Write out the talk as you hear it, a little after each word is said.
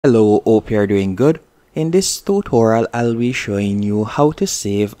Hello, hope you're doing good. In this tutorial, I'll be showing you how to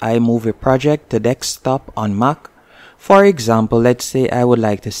save iMovie project to desktop on Mac. For example, let's say I would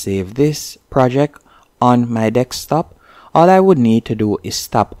like to save this project on my desktop. All I would need to do is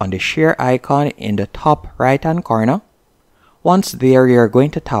tap on the share icon in the top right hand corner. Once there, you're going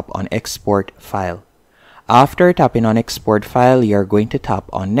to tap on export file. After tapping on export file, you're going to tap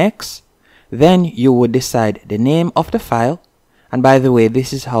on next. Then you would decide the name of the file. And by the way,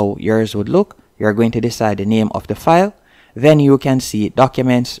 this is how yours would look. You're going to decide the name of the file. Then you can see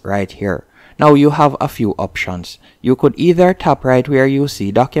documents right here. Now you have a few options. You could either tap right where you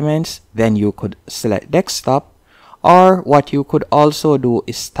see documents, then you could select desktop, or what you could also do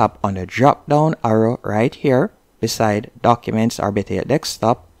is tap on the drop down arrow right here beside documents, or better yet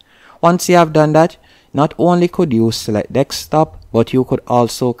desktop. Once you have done that, not only could you select desktop, but you could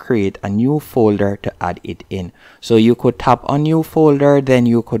also create a new folder to add it in. So you could tap on new folder, then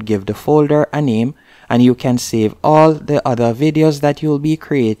you could give the folder a name, and you can save all the other videos that you'll be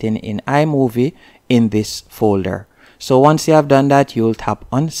creating in iMovie in this folder. So once you have done that, you'll tap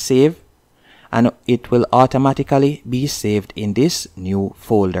on save, and it will automatically be saved in this new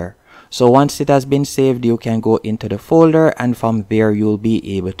folder. So once it has been saved, you can go into the folder, and from there you'll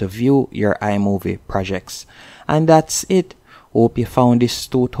be able to view your iMovie projects. And that's it. Hope you found this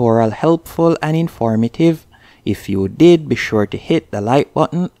tutorial helpful and informative. If you did, be sure to hit the like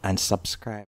button and subscribe.